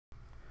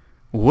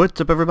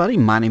What's up everybody,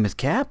 my name is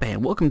Cap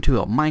and welcome to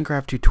a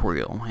Minecraft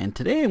tutorial, and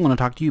today I want to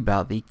talk to you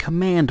about the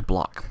command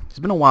block. It's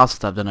been a while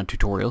since I've done a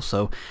tutorial,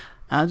 so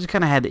I just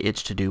kind of had the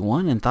itch to do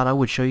one and thought I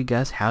would show you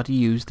guys how to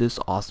use this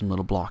awesome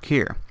little block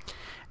here.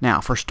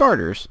 Now for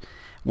starters,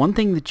 one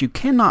thing that you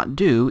cannot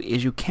do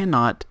is you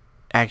cannot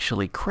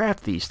actually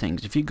craft these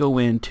things. If you go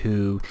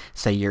into,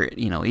 say, your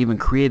even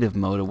creative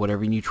mode or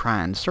whatever, and you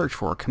try and search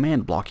for a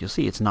command block, you'll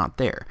see it's not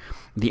there.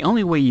 The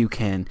only way you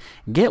can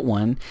get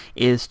one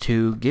is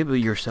to give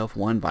yourself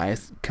one via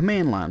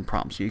command line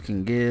prompt. So you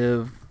can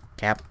give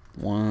cap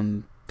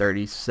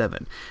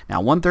 137. Now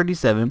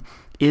 137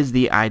 is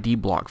the ID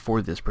block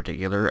for this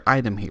particular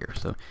item here.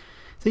 So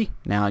see,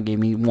 now it gave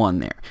me one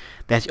there.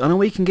 That's the only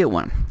way you can get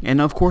one. And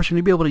of course, when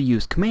you be able to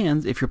use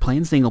commands, if you're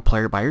playing single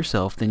player by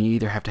yourself, then you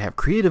either have to have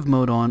creative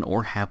mode on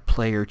or have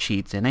player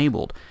cheats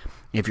enabled.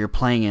 If you're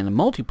playing in a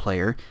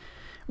multiplayer,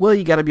 well,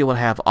 you got to be able to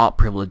have op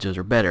privileges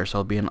or better. So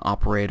it'll be an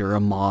operator, a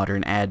mod, or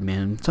an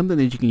admin, something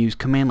that you can use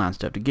command line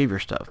stuff to give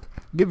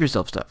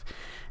yourself stuff.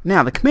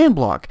 Now the command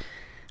block,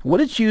 what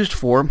it's used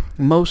for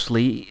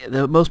mostly,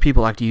 most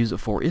people like to use it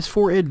for, is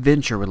for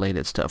adventure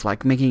related stuff,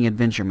 like making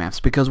adventure maps,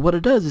 because what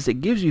it does is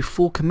it gives you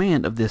full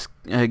command of this,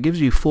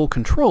 gives you full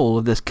control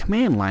of this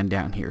command line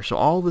down here. So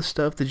all the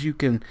stuff that you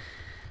can,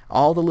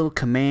 all the little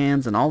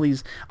commands and all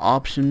these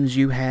options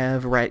you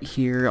have right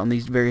here on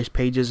these various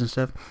pages and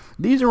stuff,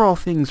 these are all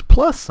things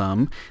plus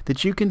some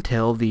that you can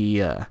tell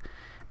the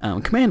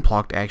command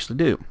block to actually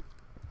do.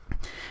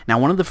 Now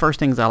one of the first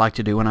things I like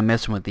to do when I'm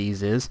messing with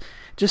these is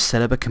just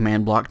set up a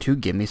command block to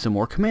give me some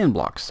more command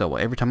blocks. So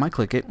every time I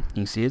click it,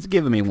 you can see it's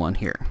giving me one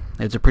here.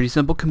 It's a pretty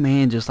simple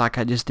command, just like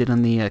I just did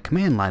on the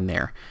command line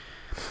there.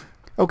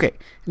 Okay,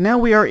 now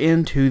we are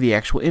into the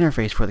actual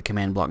interface for the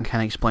command block and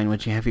kind of explain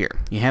what you have here.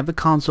 You have the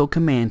console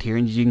command here,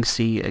 and you can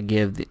see a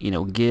give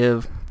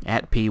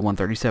at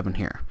P137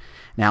 here.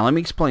 Now let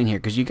me explain here,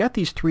 because you got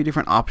these three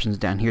different options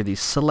down here,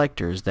 these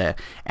selectors, the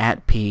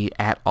at P,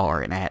 at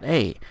R, and at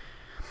A.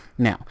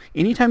 Now,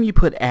 anytime you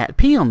put at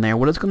P on there,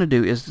 what it's going to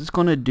do is it's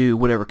going to do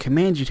whatever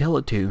commands you tell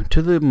it to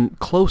the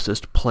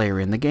closest player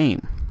in the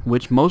game,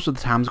 which most of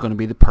the time is going to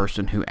be the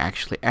person who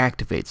actually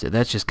activates it.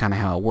 That's just kind of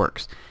how it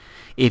works.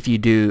 If you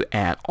do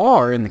at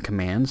R in the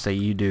command, say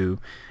you do,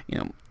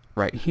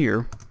 right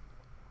here,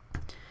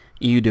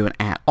 you do an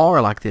at R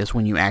like this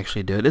when you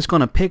actually do it, it's going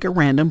to pick a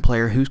random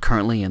player who's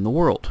currently in the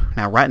world.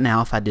 Now right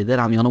now, if I did that,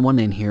 I'm the only one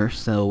in here,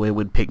 so it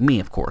would pick me,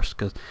 of course,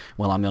 because,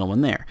 well, I'm the only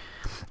one there.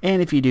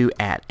 And if you do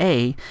at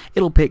A,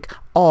 it'll pick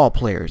all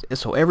players,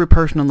 so every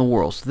person in the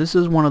world. So this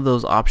is one of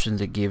those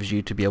options it gives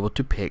you to be able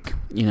to pick,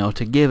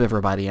 to give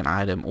everybody an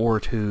item, or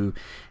to,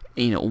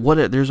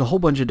 there's a whole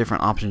bunch of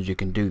different options you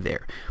can do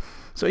there.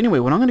 So anyway,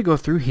 what I'm going to go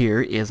through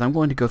here is I'm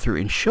going to go through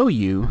and show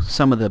you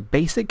some of the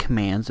basic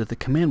commands that the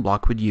command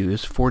block would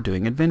use for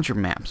doing adventure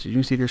maps. You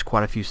can see there's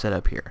quite a few set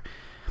up here.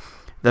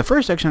 The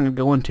first section I'm going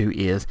to go into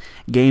is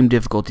game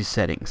difficulty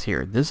settings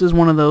here. This is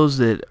one of those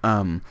that,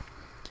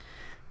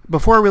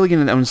 before I really get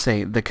into that, I want to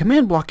say the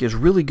command block is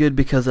really good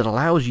because it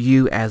allows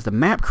you as the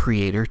map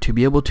creator to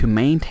be able to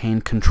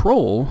maintain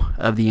control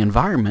of the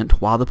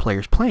environment while the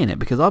player's playing it.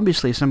 Because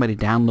obviously if somebody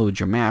downloads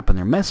your map and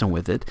they're messing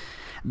with it,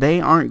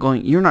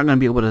 you're not going to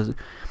be able to,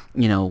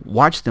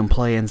 watch them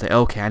play and say,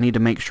 okay, I need to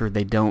make sure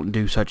they don't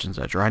do such and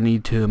such, or I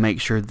need to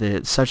make sure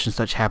that such and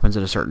such happens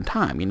at a certain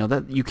time.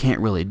 That you can't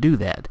really do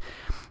that.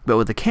 But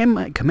with the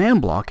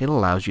command block, it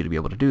allows you to be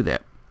able to do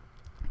that.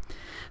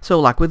 So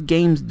like with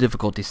games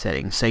difficulty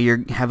settings, say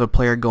you have a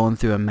player going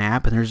through a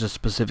map and there's a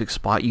specific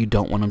spot you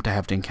don't want them to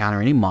have to encounter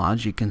any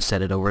mods, you can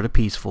set it over to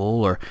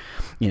peaceful, or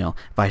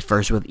vice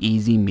versa with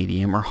easy,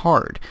 medium, or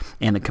hard.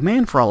 And the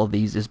command for all of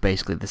these is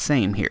basically the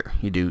same here.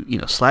 You do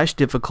 /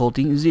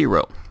 difficulty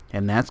 0,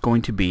 and that's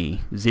going to be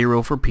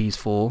 0 for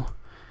peaceful,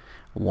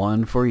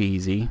 1 for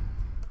easy,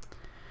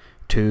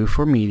 2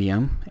 for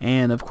medium,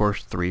 and of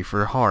course 3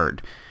 for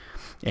hard.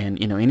 And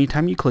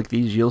anytime you click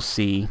these, you'll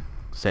see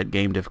set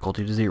game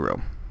difficulty to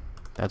 0.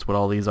 That's what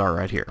all these are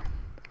right here.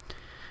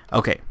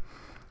 Okay,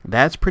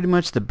 that's pretty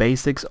much the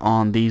basics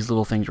on these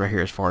little things right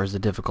here as far as the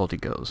difficulty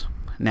goes.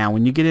 Now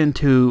when you get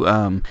into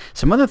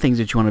some other things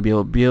that you want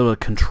to be able to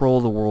control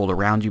the world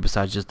around you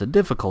besides just the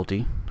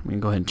difficulty, we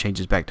can go ahead and change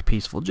this back to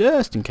peaceful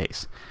just in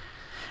case.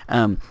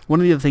 One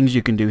of the other things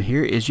you can do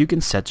here is you can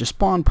set your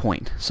spawn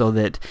point, so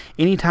that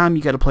anytime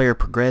you got a player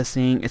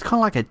progressing, it's kind of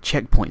like a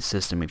checkpoint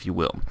system, if you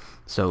will.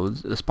 So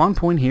the spawn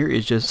point here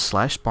is just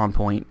 / spawn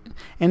point,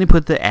 and you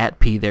put the at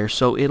P there,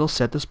 so it'll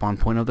set the spawn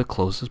point of the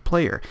closest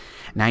player.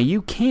 Now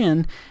you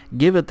can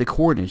give it the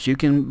coordinates. You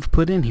can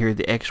put in here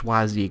the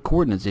XYZ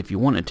coordinates if you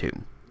wanted to.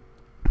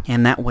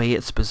 And that way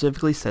it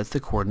specifically sets the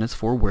coordinates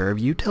for wherever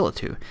you tell it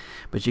to.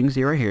 But you can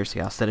see right here, see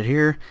I'll set it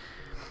here,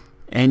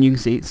 and you can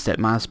see it set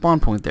my spawn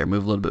point there.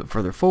 Move a little bit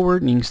further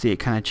forward, and you can see it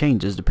kind of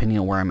changes depending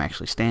on where I'm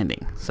actually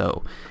standing.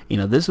 So,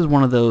 this is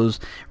one of those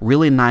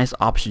really nice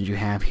options you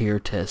have here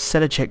to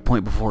set a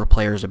checkpoint before a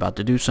player is about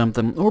to do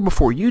something, or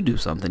before you do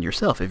something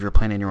yourself if you're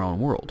playing in your own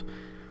world.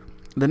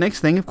 The next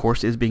thing, of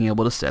course, is being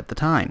able to set the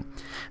time.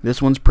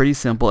 This one's pretty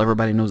simple.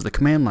 Everybody knows the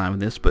command line with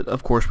this, but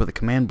of course with a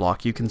command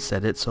block you can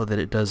set it so that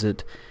it does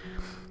it.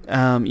 You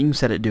can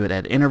set it to do it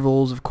at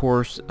intervals, of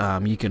course.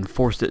 You can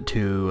force it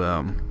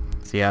to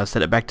see, I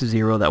set it back to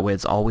 0. That way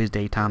it's always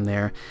daytime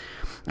there.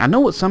 I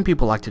know what some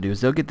people like to do is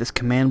they'll get this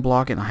command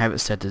block and they'll have it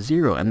set to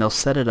 0, and they'll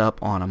set it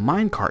up on a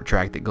minecart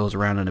track that goes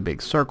around in a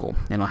big circle,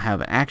 and it'll have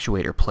an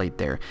actuator plate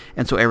there,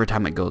 and so every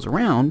time it goes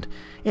around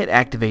it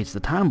activates the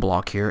time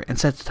block here and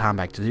sets the time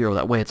back to 0.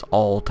 That way it's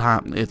all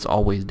time, it's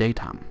always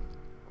daytime.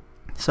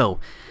 So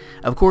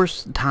of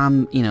course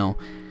time,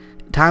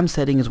 time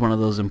setting is one of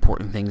those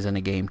important things in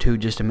a game too,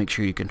 just to make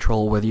sure you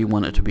control whether you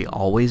want it to be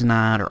always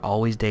night or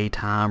always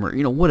daytime,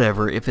 or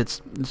whatever. If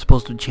it's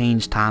supposed to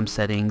change time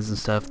settings and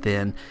stuff,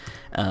 then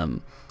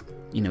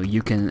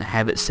you can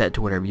have it set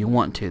to whatever you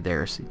want to.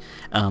 There's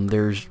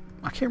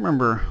I can't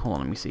remember, hold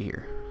on, let me see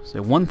here.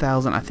 So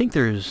 1,000, I think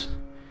there's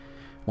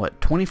what,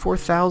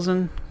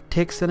 24,000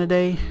 ticks in a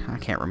day? I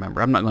can't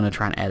remember. I'm not going to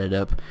try and add it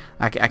up.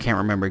 I can't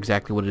remember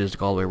exactly what it is to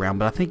go all the way around,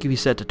 but I think if you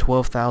set to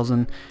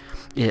 12,000,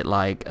 it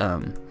like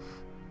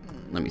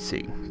let me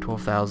see,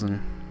 12,000,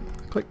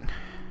 click.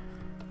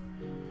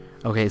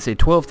 Okay, say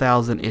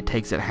 12,000, it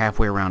takes it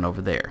halfway around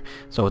over there.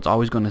 So it's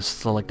always going to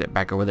select it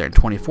back over there. And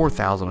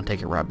 24,000 will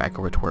take it right back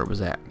over to where it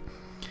was at.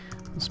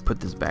 Let's put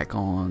this back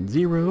on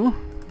 0.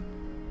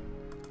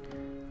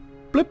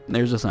 Blip,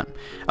 there's the sun.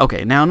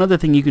 Okay, now another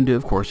thing you can do,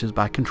 of course, is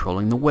by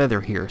controlling the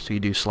weather here. So you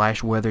do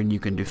 /weather, and you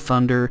can do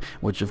thunder,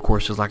 which of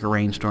course is like a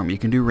rainstorm. You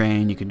can do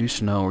rain, you can do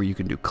snow, or you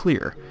can do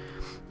clear.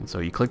 And so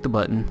you click the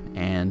button,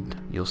 and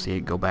you'll see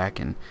it go back,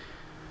 and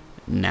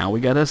now we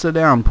got us a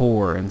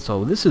downpour. And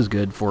so this is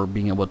good for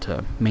being able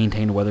to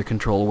maintain weather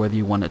control, whether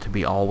you want it to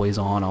be always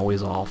on,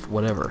 always off,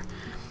 whatever.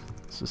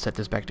 So set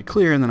this back to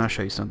clear, and then I'll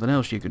show you something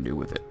else you can do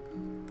with it.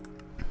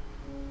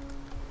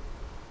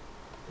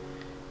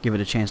 Give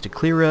it a chance to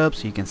clear up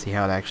so you can see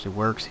how it actually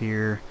works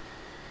here.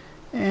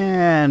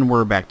 And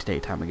we're back to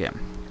daytime again.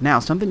 Now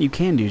something you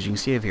can do, as you can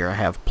see over here, I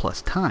have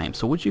plus time.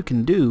 So what you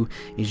can do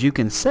is you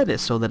can set it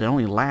so that it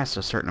only lasts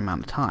a certain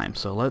amount of time.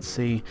 So let's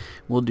see,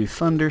 we'll do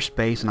thunder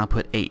space, and I'll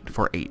put 8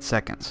 for 8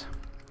 seconds.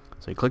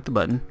 So you click the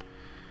button.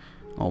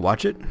 I'll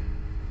watch it.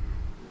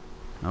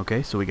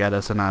 Okay, so we got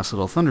us a nice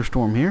little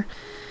thunderstorm here.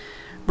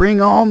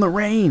 Bring on the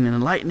rain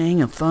and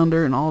lightning and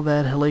thunder and all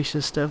that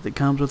hellacious stuff that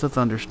comes with a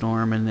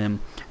thunderstorm, and then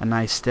a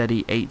nice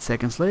steady 8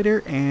 seconds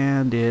later,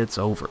 and it's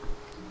over.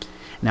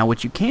 Now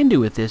what you can do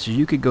with this is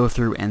you could go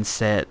through and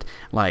set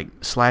like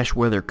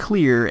 /weather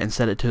clear and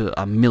set it to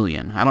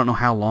 1,000,000. I don't know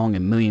how long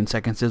 1,000,000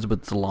 seconds is, but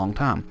it's a long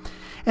time.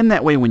 And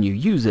that way when you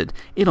use it,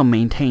 it'll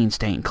maintain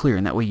staying clear,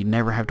 and that way you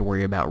never have to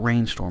worry about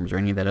rainstorms or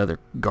any of that other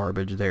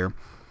garbage there.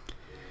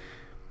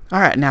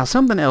 Alright, now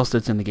something else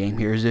that's in the game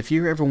here is if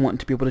you ever want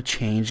to be able to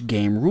change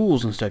game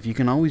rules and stuff, you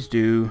can always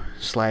do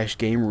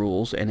 /game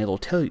rules, and it'll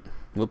tell you,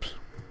 whoops,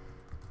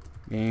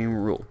 game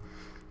rule.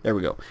 There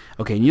we go.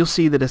 Okay, and you'll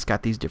see that it's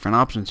got these different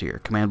options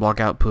here. Command block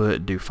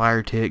output, do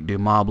fire tick, do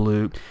mob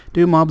loop,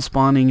 do mob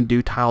spawning,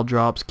 do tile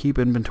drops, keep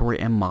inventory,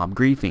 and mob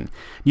griefing.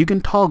 You can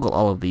toggle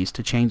all of these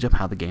to change up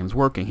how the game's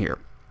working here.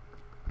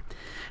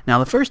 Now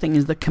the first thing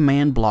is the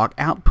command block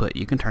output.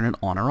 You can turn it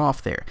on or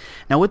off there.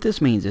 Now what this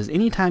means is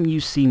anytime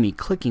you see me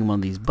clicking one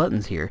of these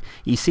buttons here,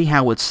 you see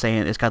how it's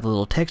saying it's got the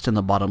little text in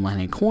the bottom left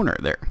hand corner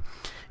there.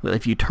 Well,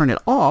 if you turn it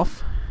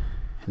off,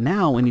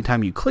 now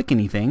anytime you click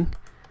anything,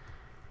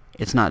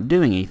 it's not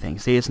doing anything.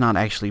 See, it's not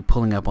actually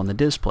pulling up on the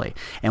display.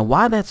 And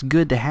why that's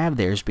good to have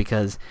there is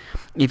because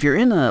if you're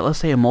in a, let's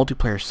say, a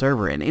multiplayer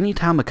server, and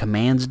anytime a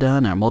command's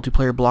done, or a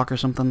multiplayer block or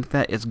something like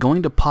that, it's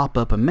going to pop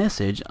up a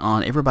message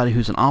on everybody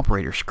who's an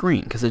operator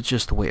screen, because it's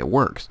just the way it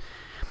works.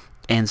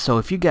 And so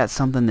if you got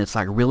something that's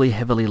like really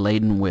heavily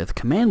laden with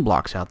command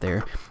blocks out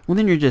there, well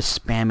then you're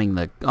just spamming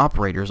the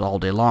operators all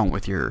day long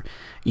with your,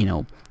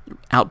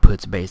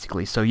 outputs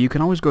basically. So you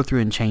can always go through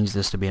and change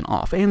this to being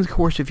off. And of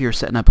course if you're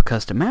setting up a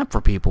custom map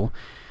for people,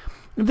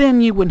 then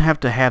you wouldn't have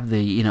to have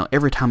the,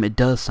 every time it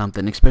does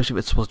something, especially if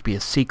it's supposed to be a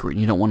secret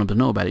and you don't want them to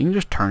know about it, you can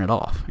just turn it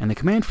off. And the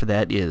command for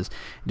that is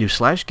do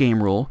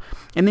 /game rule,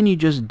 and then you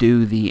just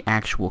do the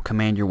actual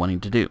command you're wanting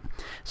to do.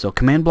 So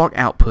command block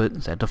output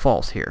is set to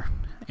false here,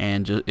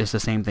 and it's the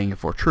same thing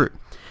for true.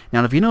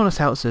 Now if you notice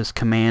how it says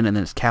command and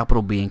then it's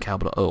capital B and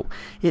capital O,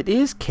 it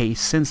is case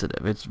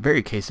sensitive. It's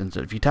very case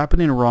sensitive. If you type it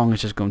in wrong,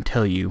 it's just going to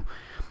tell you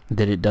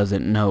that it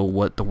doesn't know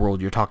what the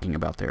world you're talking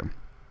about there.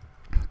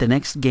 The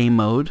next game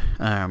mode,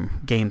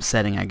 game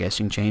setting I guess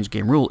you can change,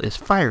 game rule, is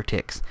fire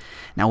ticks.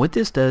 Now what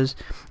this does,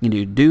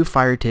 you do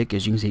fire tick,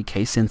 as you can see,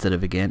 case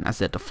sensitive again, I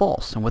set to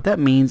false. And what that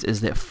means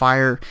is that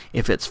fire,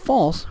 if it's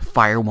false,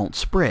 fire won't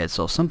spread.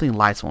 So if something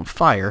lights on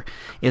fire,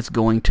 it's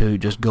going to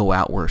just go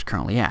out where it's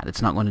currently at.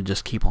 It's not going to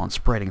just keep on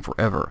spreading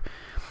forever.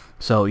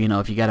 So,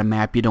 if you got a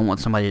map, you don't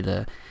want somebody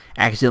to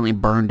accidentally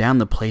burn down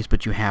the place,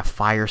 but you have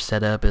fire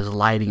set up as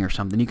lighting or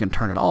something, you can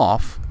turn it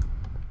off,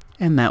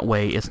 and that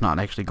way it's not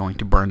actually going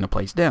to burn the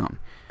place down.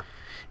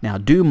 Now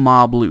do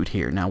mob loot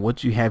here. Now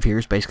what you have here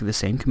is basically the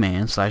same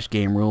command,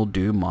 /game rule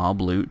do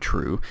mob loot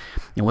true.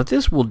 And what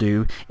this will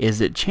do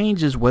is it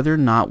changes whether or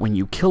not when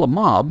you kill a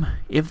mob,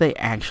 if they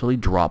actually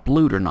drop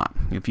loot or not.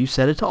 If you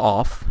set it to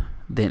off,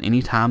 then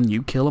anytime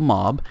you kill a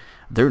mob,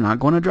 they're not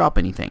going to drop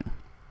anything.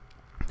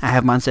 I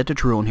have mine set to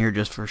true on here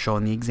just for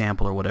showing the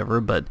example or whatever,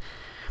 but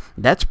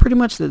that's pretty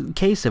much the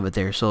case of it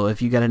there. So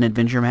if you got an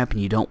adventure map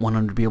and you don't want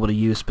them to be able to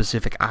use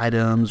specific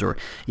items, or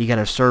you got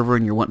a server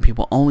and you want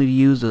people only to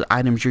use the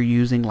items you're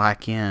using,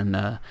 like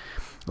in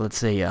let's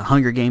say a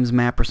Hunger Games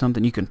map or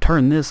something, you can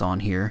turn this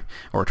on here,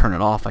 or turn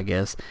it off I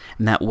guess,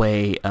 and that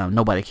way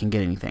nobody can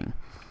get anything.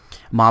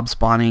 Mob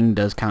spawning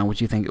does kind of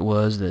what you think it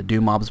was. The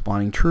do mob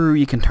spawning true,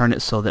 you can turn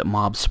it so that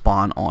mobs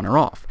spawn on or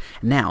off.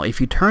 Now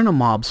if you turn a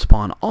mob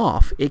spawn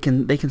off, they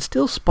can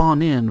still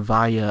spawn in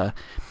via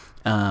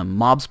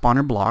mob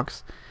spawner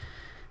blocks,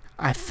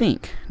 I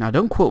think. Now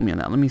don't quote me on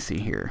that. Let me see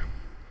here.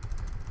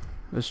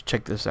 Let's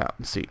check this out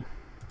and see.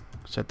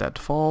 Set that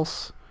to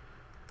false.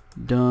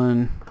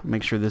 Done.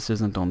 Make sure this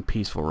isn't on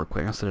peaceful real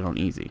quick. I'll set it on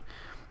easy.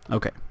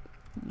 Okay.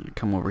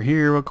 Come over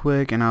here real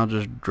quick and I'll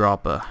just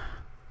drop a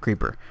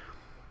creeper.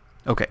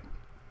 Okay.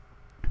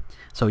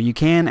 So you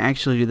can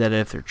actually do that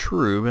if they're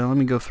true, but let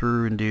me go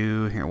through and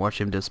do, here,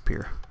 watch him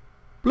disappear.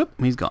 Bloop,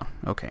 he's gone.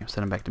 Okay,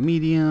 set him back to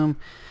medium.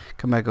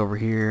 Come back over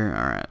here.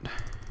 Alright.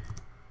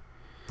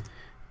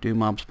 Do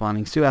mob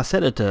spawning. So I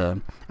set it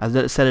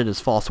as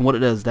false, and what it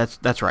does,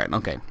 that's right.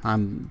 Okay,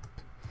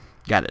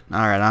 got it.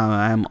 Alright,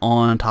 I'm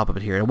on top of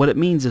it here. And what it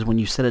means is when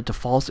you set it to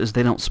false is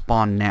they don't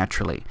spawn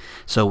naturally.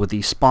 So with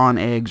these spawn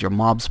eggs or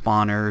mob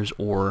spawners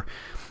or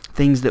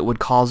things that would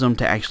cause them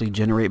to actually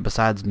generate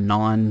besides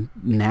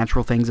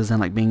non-natural things, as in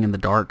like being in the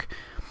dark,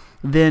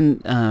 then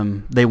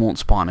they won't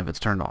spawn if it's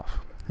turned off.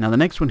 Now the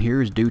next one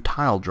here is do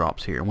tile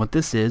drops here. And what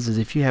this is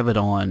if you have it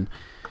on,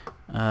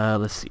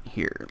 let's see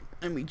here.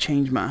 Let me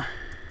change my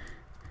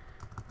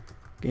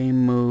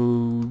game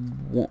mode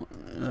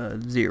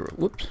 0.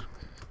 Whoops.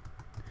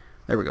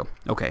 There we go.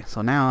 Okay,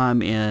 so now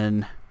I'm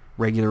in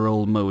regular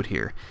old mode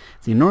here.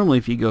 See, normally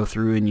if you go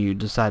through and you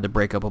decide to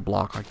break up a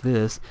block like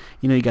this,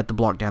 you know, you got the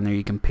block down there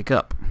you can pick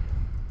up.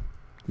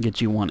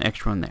 Get you one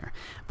extra in there.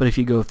 But if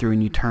you go through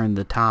and you turn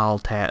the tile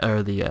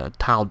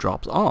tile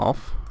drops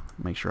off,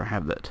 make sure I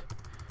have that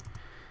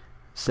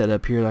set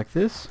up here like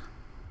this.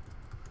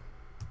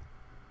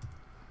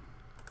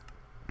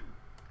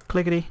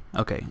 Clickety.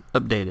 Okay,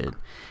 updated.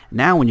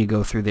 Now when you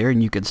go through there,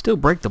 and you can still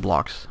break the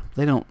blocks,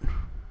 they don't.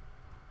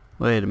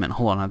 Wait a minute,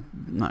 hold on, I'm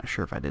not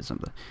sure if I did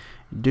something.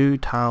 Do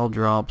tile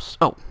drops.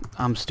 Oh,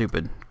 I'm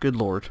stupid. Good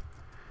lord.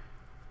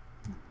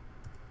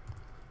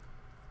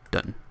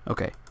 Done.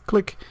 Okay,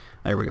 click.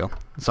 There we go.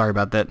 Sorry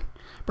about that.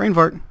 Brain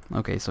fart.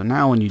 Okay, so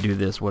now when you do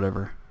this,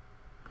 whatever.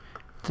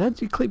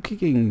 Did you click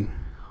kicking?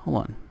 Hold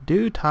on.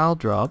 Do tile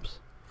drops.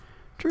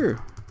 True.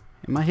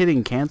 Am I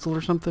hitting cancel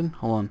or something?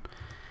 Hold on.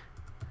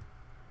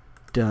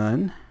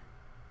 Done.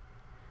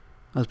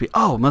 Must be.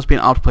 Oh, it must be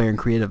an opt player in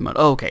creative mode.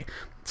 Oh, okay.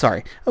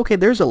 Sorry. Okay,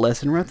 there's a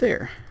lesson right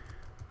there.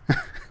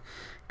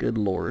 Good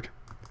lord.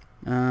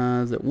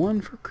 Is it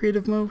 1 for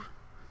creative mode?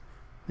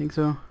 I think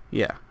so.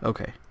 Yeah.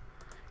 Okay.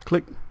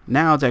 Click.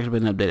 Now it's actually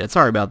been updated.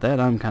 Sorry about that.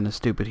 I'm kind of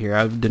stupid here.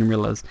 I didn't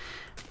realize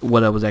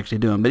what I was actually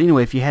doing. But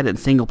anyway, if you had it in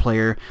single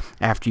player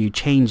after you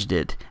changed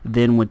it,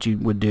 then what you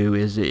would do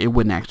is it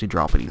wouldn't actually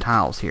drop any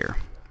tiles here.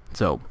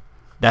 So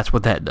that's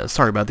what that does.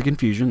 Sorry about the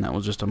confusion. That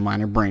was just a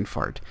minor brain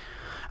fart.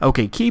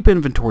 Okay, keep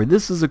inventory.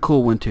 This is a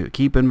cool one too.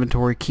 Keep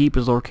inventory. Keep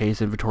is lowercase.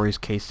 Inventory is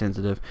case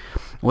sensitive.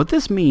 What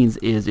this means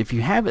is if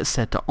you have it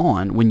set to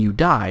on, when you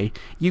die,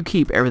 you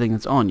keep everything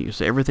that's on you.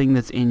 So everything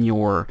that's in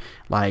your,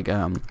 like,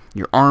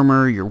 your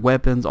armor, your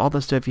weapons, all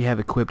the stuff you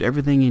have equipped,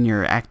 everything in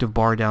your active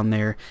bar down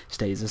there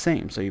stays the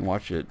same. So you can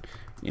watch it,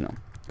 you know,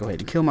 go ahead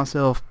and kill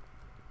myself,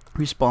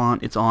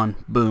 respawn, it's on,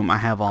 boom, I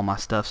have all my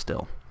stuff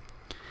still.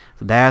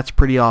 That's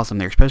pretty awesome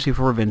there, especially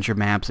for adventure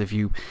maps. If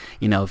you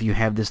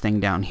have this thing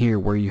down here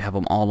where you have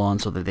them all on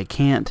so that they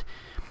can't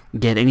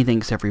get anything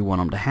except for you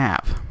want them to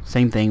have.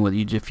 Same thing with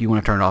you. If you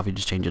want to turn it off, you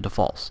just change it to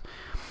false.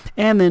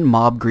 And then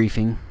mob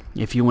griefing.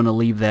 If you want to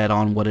leave that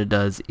on, what it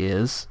does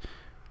is,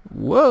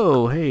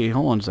 whoa, hey,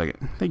 hold on a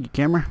second. Thank you,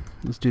 camera.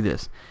 Let's do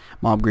this.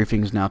 Mob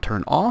griefing is now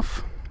turned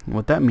off. And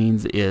what that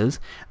means is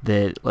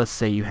that, let's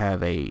say you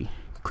have a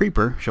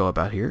creeper show up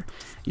out here.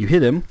 You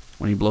hit him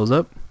when he blows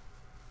up.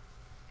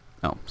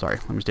 Oh, sorry.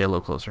 Let me stay a little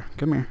closer.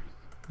 Come here.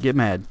 Get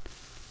mad.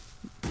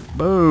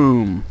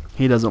 Boom.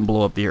 He doesn't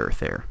blow up the earth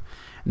there.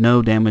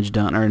 No damage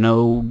done, or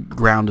no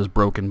ground is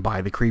broken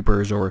by the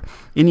creepers or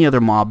any other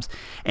mobs.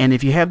 And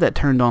if you have that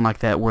turned on like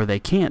that where they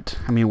can't,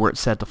 where it's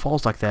set to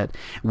false like that,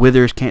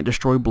 withers can't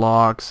destroy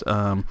blocks.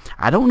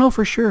 I don't know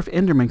for sure if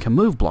Enderman can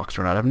move blocks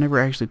or not. I've never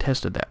actually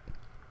tested that.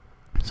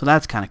 So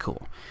that's kind of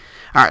cool.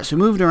 Alright, so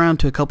moving around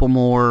to a couple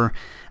more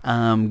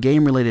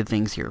game-related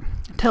things here.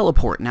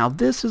 Teleport. Now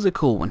this is a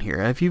cool one here.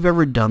 If you've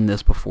ever done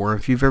this before,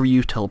 if you've ever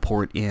used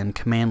teleport in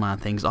command line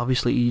things,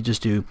 obviously you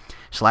just do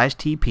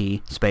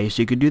 /TP space.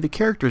 You could do the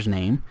character's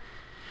name,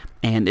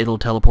 and it'll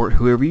teleport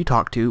whoever you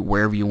talk to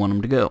wherever you want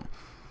them to go.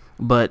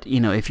 But, you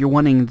know, if you're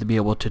wanting to be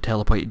able to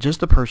teleport just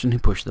the person who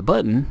pushed the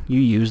button, you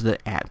use the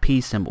 @P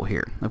symbol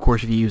here. Of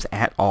course, if you use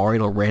 @R,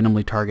 it'll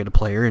randomly target a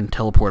player and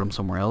teleport them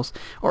somewhere else.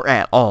 Or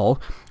 @All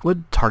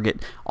would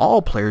target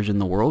all players in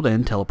the world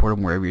and teleport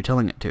them wherever you're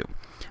telling it to.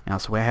 Now,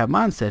 so the way I have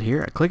mine set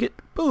here, I click it,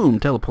 boom,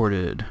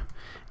 teleported.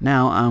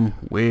 Now I'm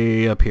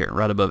way up here,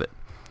 right above it.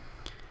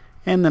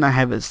 And then I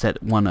have it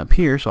set one up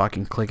here, so I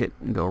can click it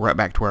and go right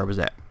back to where I was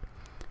at.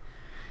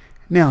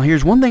 Now,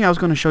 here's one thing I was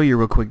going to show you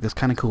real quick that's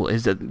kind of cool,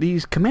 is that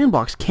these command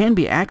blocks can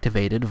be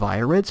activated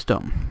via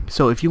redstone.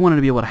 So if you wanted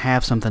to be able to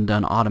have something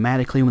done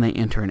automatically when they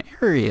enter an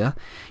area,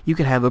 you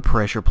could have a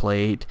pressure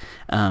plate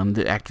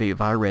that activate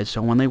via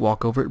redstone. When they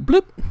walk over it,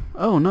 bloop,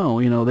 oh no,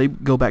 you know, they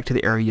go back to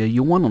the area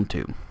you want them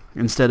to,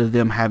 instead of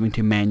them having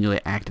to manually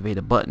activate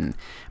a button.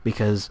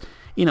 Because,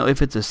 you know,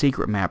 if it's a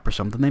secret map or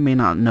something, they may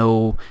not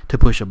know to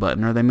push a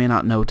button, or they may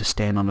not know to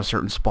stand on a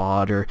certain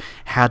spot, or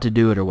how to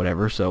do it, or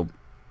whatever. So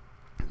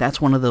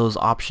that's one of those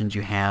options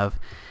you have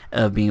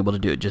of being able to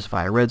do it just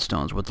via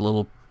redstones with the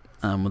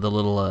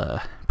little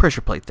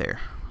pressure plate there.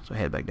 So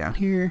head back down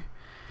here.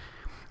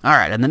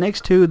 Alright, and the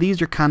next two, these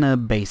are kind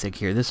of basic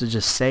here. This is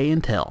just say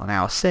and tell.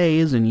 Now, say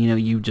is, and you know,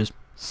 you just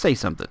say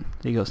something.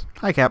 He goes,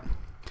 "Hi, Cap."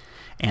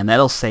 And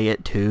that'll say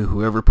it to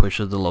whoever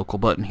pushes the local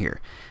button here.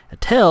 A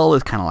tell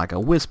is kind of like a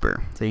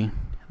whisper. See,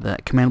 the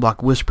command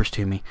block whispers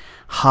to me,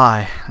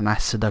 "Hi," a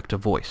nice seductive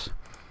voice.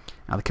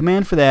 Now the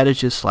command for that is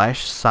just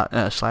slash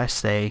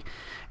say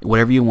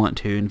whatever you want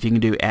to, and if you can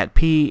do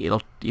 @P,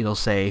 it'll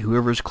say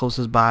whoever's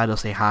closest by, it'll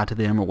say hi to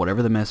them, or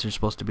whatever the message is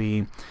supposed to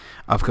be.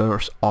 Of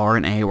course, R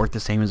and A work the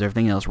same as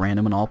everything else,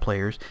 random in all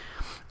players,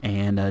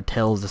 and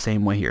tell is the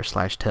same way here,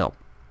 /tell.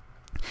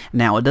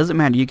 Now it doesn't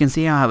matter. You can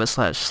see how I have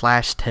it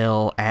slash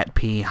tell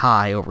 @P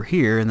hi over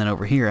here, and then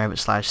over here I have it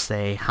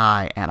 /say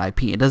hi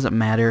 @IP. It doesn't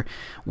matter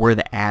where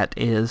the @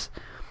 is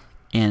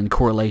in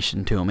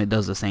correlation to them. It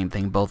does the same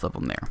thing, both of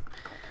them there.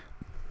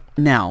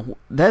 Now,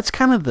 that's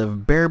kind of the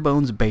bare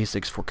bones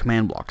basics for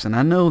command blocks, and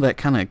I know that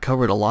kind of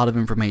covered a lot of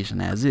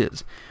information as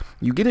is.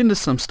 You get into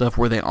some stuff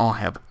where they all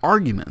have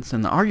arguments,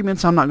 and the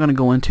arguments I'm not going to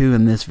go into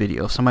in this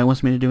video. If somebody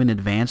wants me to do an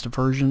advanced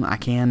version, I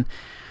can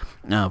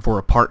for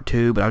a part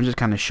 2, but I'm just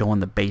kind of showing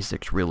the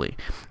basics really.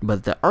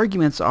 But the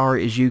arguments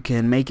is you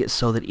can make it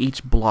so that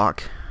each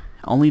block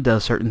only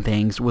does certain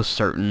things with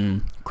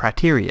certain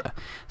criteria.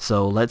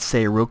 So let's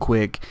say real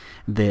quick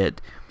that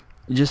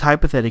just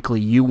hypothetically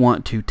you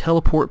want to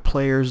teleport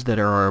players that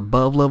are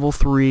above level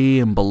 3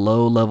 and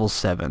below level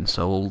 7,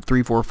 so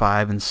 3, 4,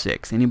 5, and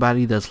 6.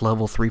 Anybody that's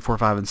level 3, 4,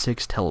 5, and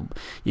 6,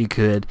 you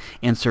could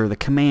insert the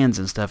commands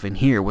and stuff in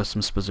here with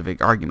some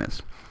specific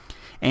arguments.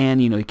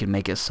 And you know, you can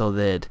make it so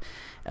that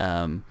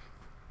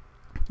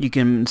you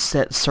can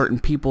set certain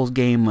people's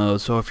game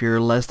mode. So if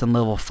you're less than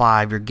level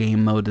 5, your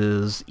game mode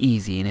is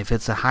easy, and if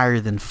it's a higher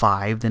than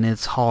 5, then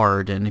it's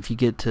hard. And if you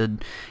get to,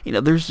 you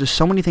know, there's just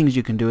so many things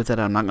you can do with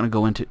that. I'm not going to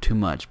go into it too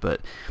much, but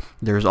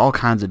there's all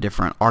kinds of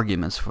different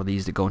arguments for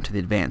these that go into the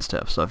advanced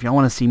stuff. So if y'all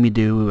want to see me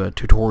do a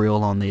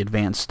tutorial on the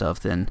advanced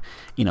stuff, then,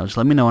 you know, just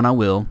let me know and I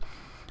will.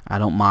 I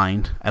don't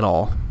mind at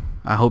all.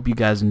 I hope you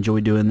guys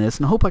enjoy doing this,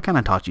 and I hope I kind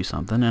of taught you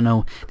something. I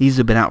know these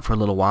have been out for a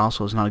little while,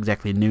 so it's not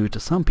exactly new to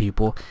some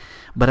people,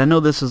 but I know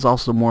this is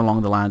also more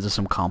along the lines of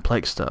some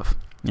complex stuff.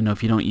 You know,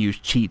 if you don't use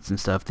cheats and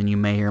stuff, then you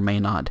may or may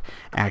not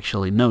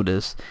actually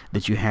notice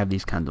that you have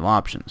these kinds of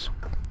options.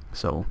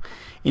 So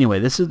anyway,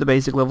 this is the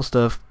basic level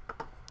stuff.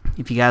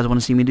 If you guys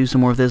want to see me do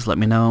some more of this, let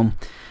me know.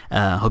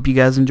 Hope you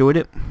guys enjoyed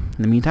it.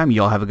 In the meantime,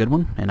 you all have a good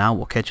one, and I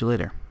will catch you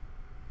later.